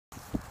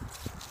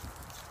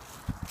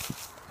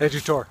Hey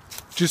Jator,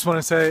 just want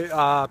to say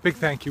big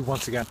thank you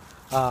once again.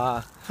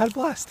 Had a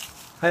blast.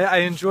 I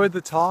enjoyed the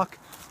talk.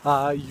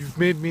 You've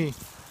made me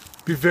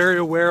be very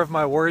aware of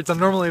my words. I'm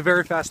normally a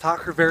very fast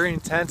talker, very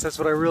intense. That's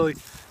what I really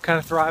kind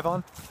of thrive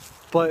on.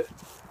 But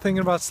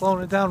thinking about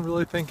slowing it down,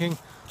 really thinking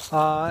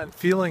and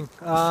feeling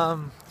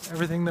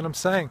everything that I'm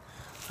saying.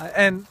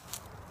 And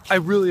I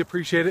really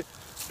appreciate it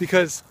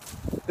because,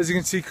 as you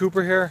can see,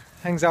 Cooper here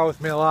hangs out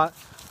with me a lot,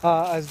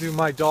 as do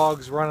my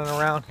dogs running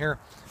around here.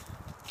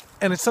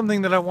 And it's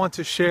something that I want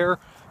to share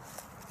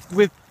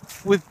with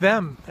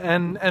them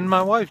and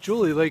my wife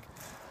Julie. Like,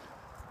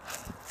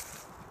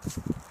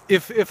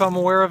 if I'm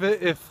aware of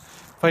it,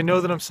 if I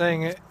know that I'm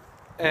saying it,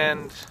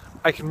 and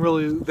I can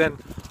really then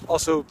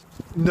also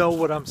know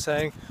what I'm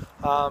saying,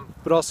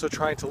 but also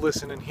trying to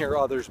listen and hear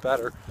others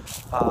better.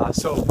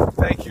 So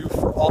thank you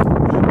for all.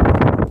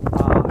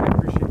 I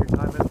appreciate your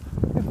time,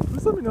 and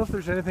please let me know if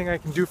there's anything I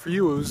can do for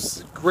you. It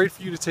was great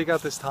for you to take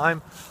out this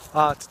time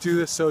to do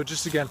this. So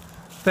just again,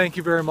 thank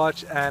you very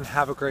much and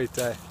have a great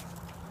day.